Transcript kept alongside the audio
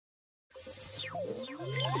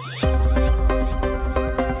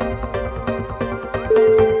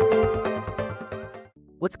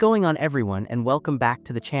What's going on, everyone, and welcome back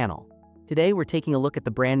to the channel. Today we're taking a look at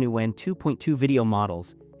the brand new WAN 2.2 video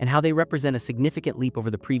models and how they represent a significant leap over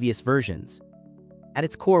the previous versions. At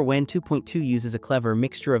its core, WAN 2.2 uses a clever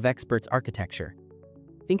mixture of experts architecture.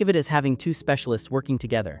 Think of it as having two specialists working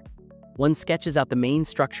together. One sketches out the main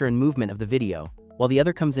structure and movement of the video, while the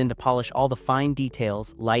other comes in to polish all the fine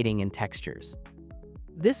details, lighting, and textures.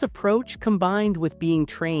 This approach, combined with being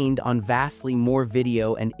trained on vastly more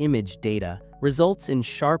video and image data, results in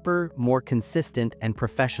sharper, more consistent, and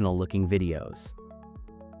professional-looking videos.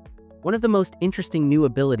 One of the most interesting new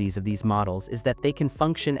abilities of these models is that they can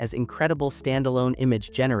function as incredible standalone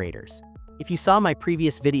image generators. If you saw my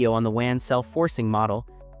previous video on the WAN self-forcing model,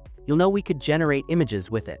 you'll know we could generate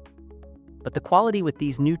images with it. But the quality with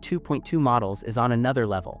these new 2.2 models is on another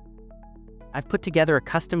level. I've put together a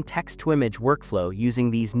custom text-to-image workflow using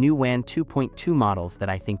these new WAN 2.2 models that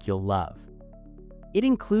I think you'll love. It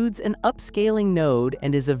includes an upscaling node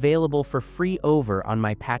and is available for free over on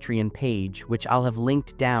my Patreon page, which I'll have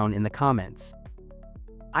linked down in the comments.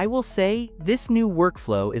 I will say, this new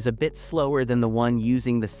workflow is a bit slower than the one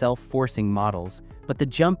using the self-forcing models, but the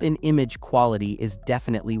jump in image quality is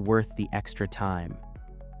definitely worth the extra time.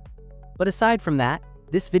 But aside from that,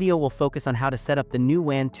 this video will focus on how to set up the new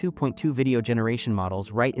WAN 2.2 video generation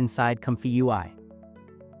models right inside ComfyUI.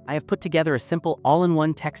 I have put together a simple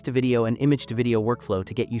all-in-one text-to-video and image-to-video workflow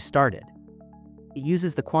to get you started. It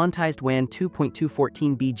uses the quantized WAN 2.2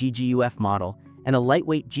 14B GGUF model and a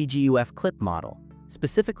lightweight GGUF clip model,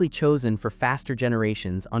 specifically chosen for faster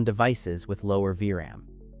generations on devices with lower VRAM.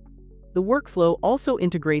 The workflow also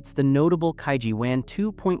integrates the notable ComfyUI WAN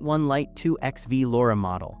 2.1 Lite 2XV LoRa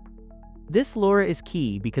model. This LoRa is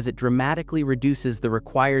key because it dramatically reduces the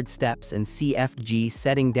required steps and CFG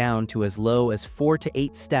setting down to as low as 4 to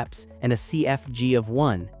 8 steps and a CFG of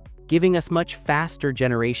 1, giving us much faster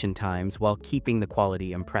generation times while keeping the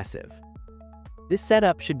quality impressive. This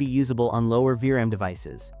setup should be usable on lower VRAM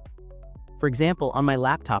devices. For example, on my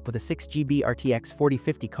laptop with a 6GB RTX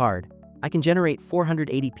 4050 card, I can generate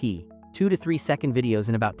 480p, 2 to 3 second videos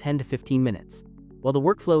in about 10 to 15 minutes. While the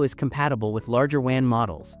workflow is compatible with larger WAN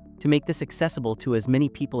models, to make this accessible to as many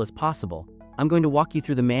people as possible, I'm going to walk you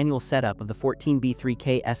through the manual setup of the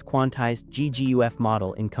 14B3KS quantized GGUF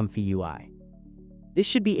model in ComfyUI. This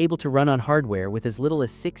should be able to run on hardware with as little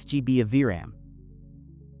as 6GB of VRAM.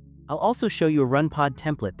 I'll also show you a RunPod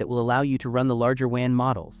template that will allow you to run the larger WAN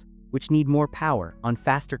models, which need more power, on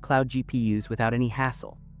faster cloud GPUs without any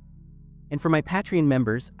hassle. And for my Patreon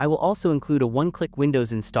members, I will also include a one-click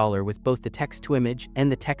Windows installer with both the text-to-image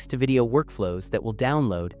and the text-to-video workflows that will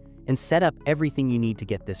download and set up everything you need to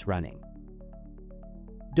get this running.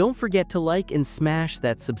 Don't forget to like and smash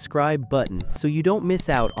that subscribe button so you don't miss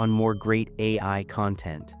out on more great AI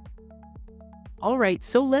content. Alright,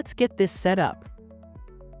 so let's get this set up.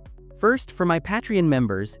 First, for my Patreon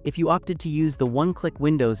members, if you opted to use the one-click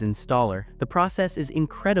Windows installer, the process is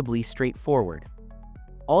incredibly straightforward.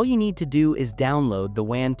 All you need to do is download the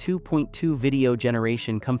WAN 2.2 video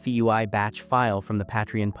generation ComfyUI batch file from the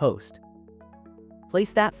Patreon post.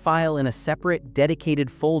 Place that file in a separate, dedicated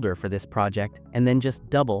folder for this project, and then just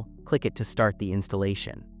double-click it to start the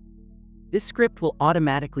installation. This script will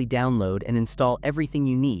automatically download and install everything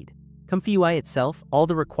you need. ComfyUI itself, all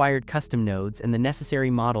the required custom nodes, and the necessary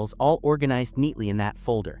models all organized neatly in that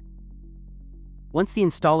folder. Once the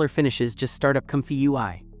installer finishes, just start up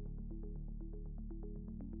ComfyUI.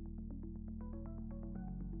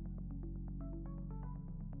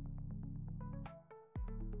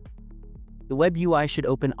 The web UI should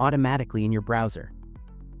open automatically in your browser.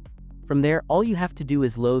 From there, all you have to do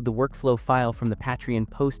is load the workflow file from the Patreon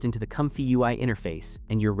post into the ComfyUI interface,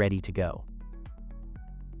 and you're ready to go.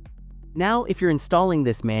 Now, if you're installing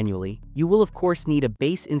this manually, you will of course need a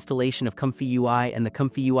base installation of ComfyUI and the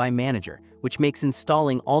ComfyUI Manager, which makes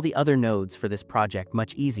installing all the other nodes for this project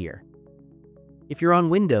much easier. If you're on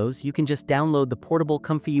Windows, you can just download the portable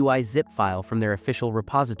ComfyUI zip file from their official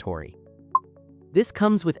repository. This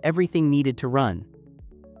comes with everything needed to run.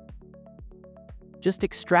 Just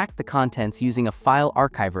extract the contents using a file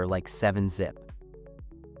archiver like 7-zip.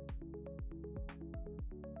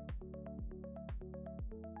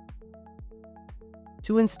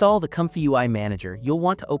 To install the ComfyUI Manager, you'll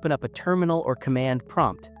want to open up a terminal or command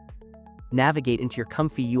prompt, navigate into your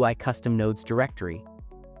ComfyUI custom nodes directory,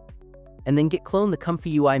 and then git clone the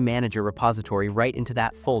ComfyUI Manager repository right into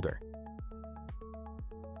that folder.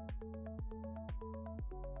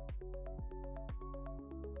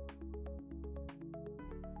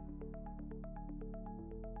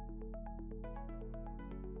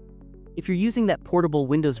 If you're using that portable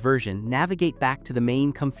Windows version, navigate back to the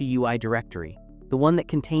main ComfyUI directory, the one that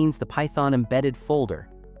contains the Python embedded folder,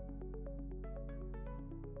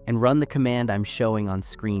 and run the command I'm showing on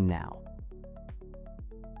screen now.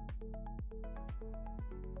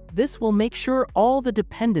 This will make sure all the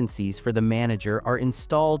dependencies for the manager are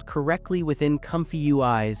installed correctly within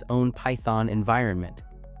ComfyUI's own Python environment.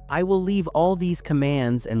 I will leave all these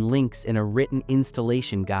commands and links in a written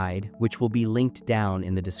installation guide, which will be linked down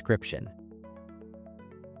in the description.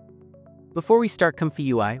 Before we start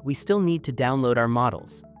ComfyUI, we still need to download our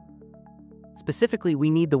models. Specifically, we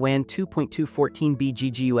need the WAN 2.2 14B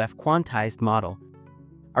GGUF quantized model,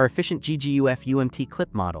 our efficient GGUF UMT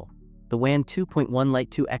clip model, the WAN 2.1 Lite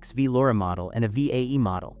 2X LoRa model, and a VAE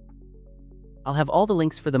model. I'll have all the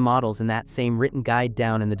links for the models in that same written guide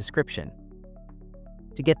down in the description.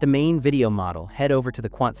 To get the main video model, head over to the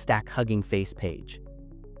Quant Stack Hugging Face page.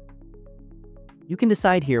 You can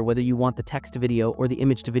decide here whether you want the text-to-video or the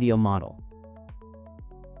image-to-video model.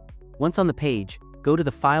 Once on the page, go to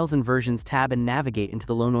the Files and Versions tab and navigate into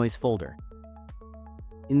the Low Noise folder.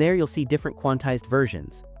 In there you'll see different quantized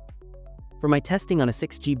versions. For my testing on a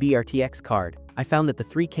 6GB RTX card, I found that the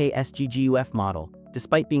 3K SGGUF model,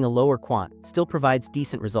 despite being a lower quant, still provides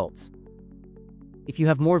decent results. If you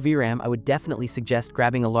have more VRAM, I would definitely suggest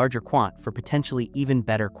grabbing a larger quant for potentially even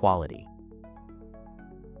better quality.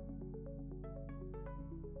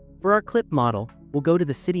 For our clip model, we'll go to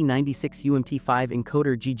the City96 UMT5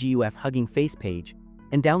 encoder GGUF Hugging Face page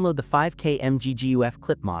and download the 5K MGGUF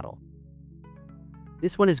clip model.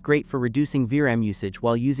 This one is great for reducing VRAM usage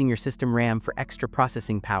while using your system RAM for extra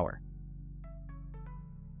processing power.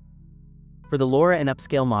 For the LoRa and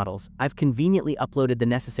upscale models, I've conveniently uploaded the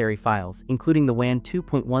necessary files, including the WAN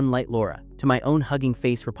 2.1 Lite LoRa, to my own Hugging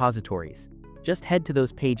Face repositories. Just head to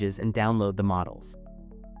those pages and download the models.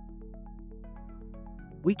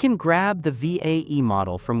 We can grab the VAE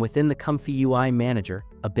model from within the ComfyUI manager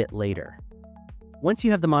a bit later. Once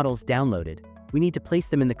you have the models downloaded, we need to place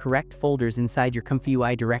them in the correct folders inside your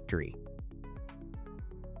ComfyUI directory.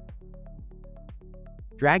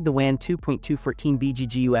 Drag the WAN 2.2 14B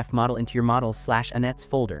GGUF model into your models/anets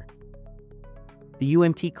folder, the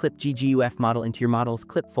UMT clip GGUF model into your models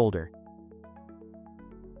clip folder,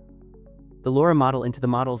 the LoRa model into the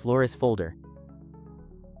models LoRa's folder,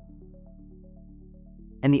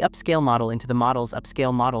 and the upscale model into the models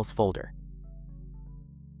upscale models folder.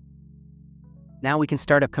 Now we can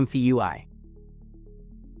start up ComfyUI.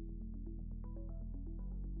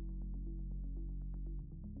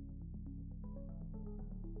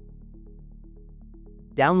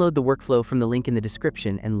 Download the workflow from the link in the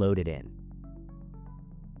description and load it in.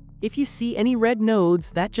 If you see any red nodes,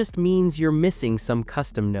 that just means you're missing some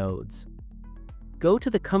custom nodes. Go to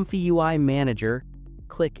the ComfyUI manager,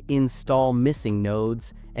 click Install Missing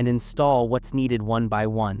Nodes, and install what's needed one by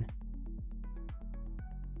one.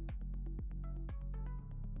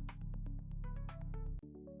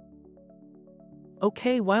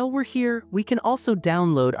 Okay, while we're here, we can also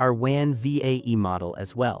download our WAN VAE model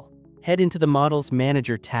as well. Head into the Models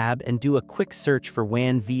Manager tab and do a quick search for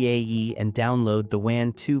WAN VAE and download the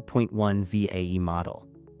WAN 2.1 VAE model.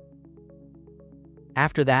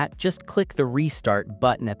 After that, just click the Restart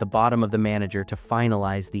button at the bottom of the manager to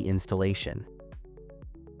finalize the installation.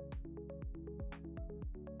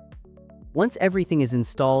 Once everything is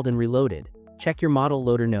installed and reloaded, check your model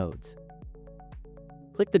loader nodes.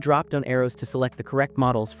 Click the drop-down arrows to select the correct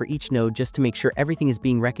models for each node just to make sure everything is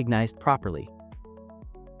being recognized properly.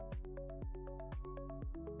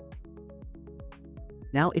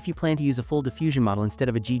 Now, if you plan to use a full diffusion model instead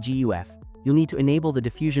of a GGUF, you'll need to enable the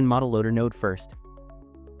diffusion model loader node first.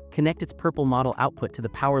 Connect its purple model output to the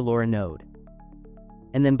Power LoRa node,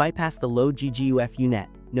 and then bypass the Load GGUF UNet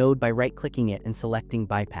node by right-clicking it and selecting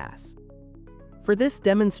Bypass. For this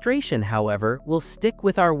demonstration, however, we'll stick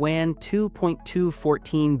with our WAN 2.2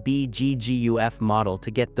 14B GGUF model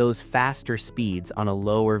to get those faster speeds on a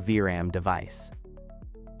lower VRAM device.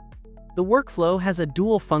 The workflow has a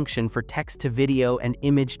dual function for text-to-video and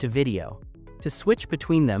image-to-video. To switch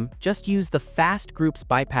between them, just use the Fast Groups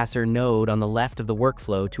Bypasser node on the left of the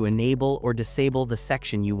workflow to enable or disable the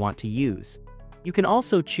section you want to use. You can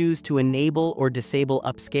also choose to enable or disable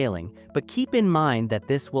upscaling, but keep in mind that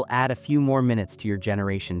this will add a few more minutes to your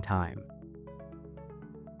generation time.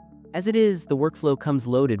 As it is, the workflow comes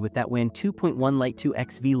loaded with that WAN 2.1 Lite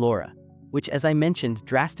 2X LoRa, which, as I mentioned,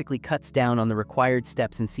 drastically cuts down on the required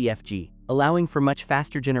steps in CFG, allowing for much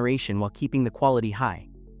faster generation while keeping the quality high.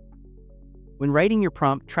 When writing your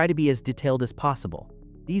prompt, try to be as detailed as possible.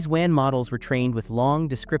 These WAN models were trained with long,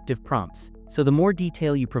 descriptive prompts, so the more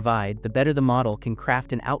detail you provide, the better the model can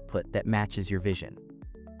craft an output that matches your vision.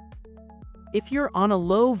 If you're on a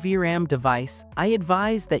low VRAM device, I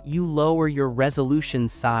advise that you lower your resolution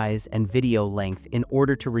size and video length in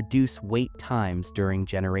order to reduce wait times during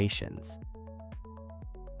generations.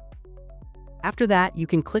 After that, you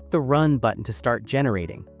can click the Run button to start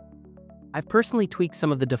generating. I've personally tweaked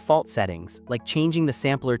some of the default settings, like changing the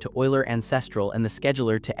sampler to Euler Ancestral and the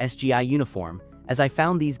scheduler to SGI Uniform, as I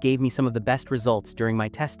found these gave me some of the best results during my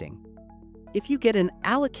testing. If you get an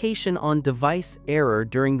allocation on device error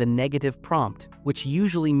during the negative prompt, which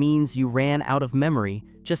usually means you ran out of memory,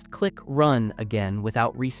 just click Run again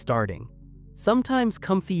without restarting. Sometimes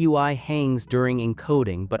ComfyUI hangs during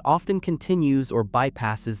encoding, but often continues or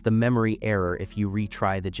bypasses the memory error if you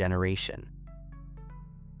retry the generation.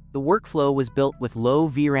 The workflow was built with low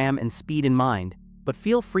VRAM and speed in mind, but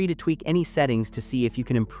feel free to tweak any settings to see if you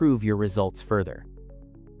can improve your results further.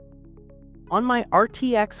 On my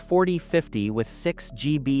RTX 4050 with 6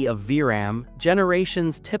 GB of VRAM,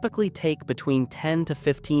 generations typically take between 10 to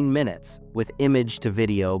 15 minutes, with image to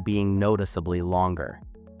video being noticeably longer.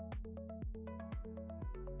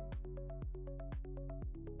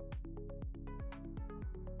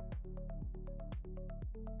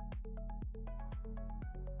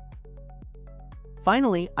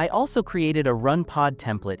 Finally, I also created a Run Pod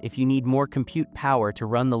template if you need more compute power to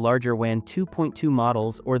run the larger WAN 2.2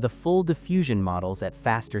 models or the full diffusion models at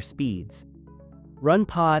faster speeds. Run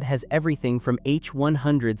Pod has everything from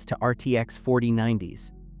H100s to RTX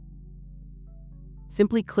 4090s.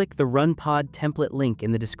 Simply click the Run Pod template link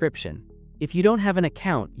in the description. If you don't have an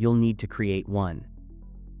account, you'll need to create one.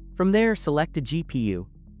 From there, select a GPU.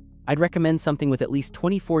 I'd recommend something with at least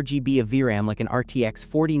 24 GB of VRAM like an RTX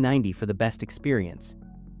 4090 for the best experience.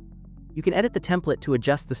 You can edit the template to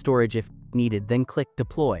adjust the storage if needed, then click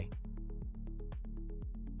Deploy.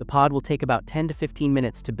 The pod will take about 10 to 15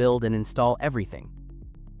 minutes to build and install everything.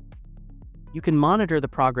 You can monitor the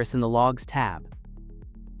progress in the Logs tab.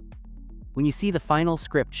 When you see the final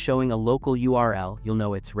script showing a local URL, you'll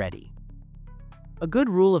know it's ready. A good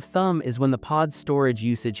rule of thumb is when the pod's storage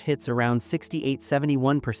usage hits around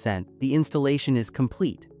 68–71%, the installation is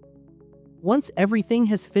complete. Once everything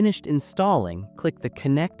has finished installing, click the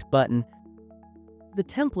Connect button. The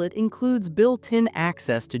template includes built-in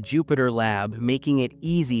access to Jupyter Lab, making it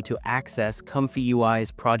easy to access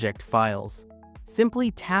ComfyUI's project files.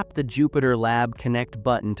 Simply tap the Jupyter Lab Connect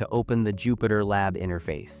button to open the Jupyter Lab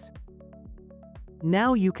interface.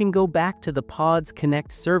 Now you can go back to the pod's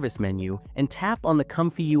Connect service menu and tap on the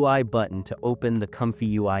ComfyUI button to open the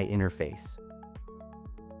ComfyUI interface.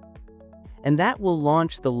 And that will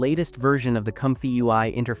launch the latest version of the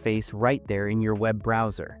ComfyUI interface right there in your web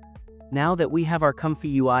browser. Now that we have our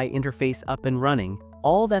ComfyUI interface up and running,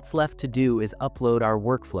 all that's left to do is upload our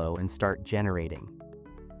workflow and start generating.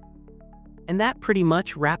 And that pretty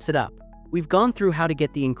much wraps it up. We've gone through how to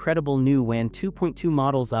get the incredible new WAN 2.2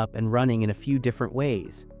 models up and running in a few different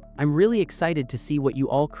ways. I'm really excited to see what you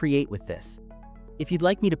all create with this. If you'd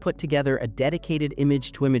like me to put together a dedicated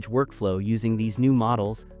image-to-image workflow using these new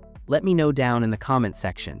models, let me know down in the comment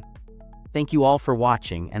section. Thank you all for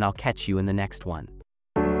watching, and I'll catch you in the next one.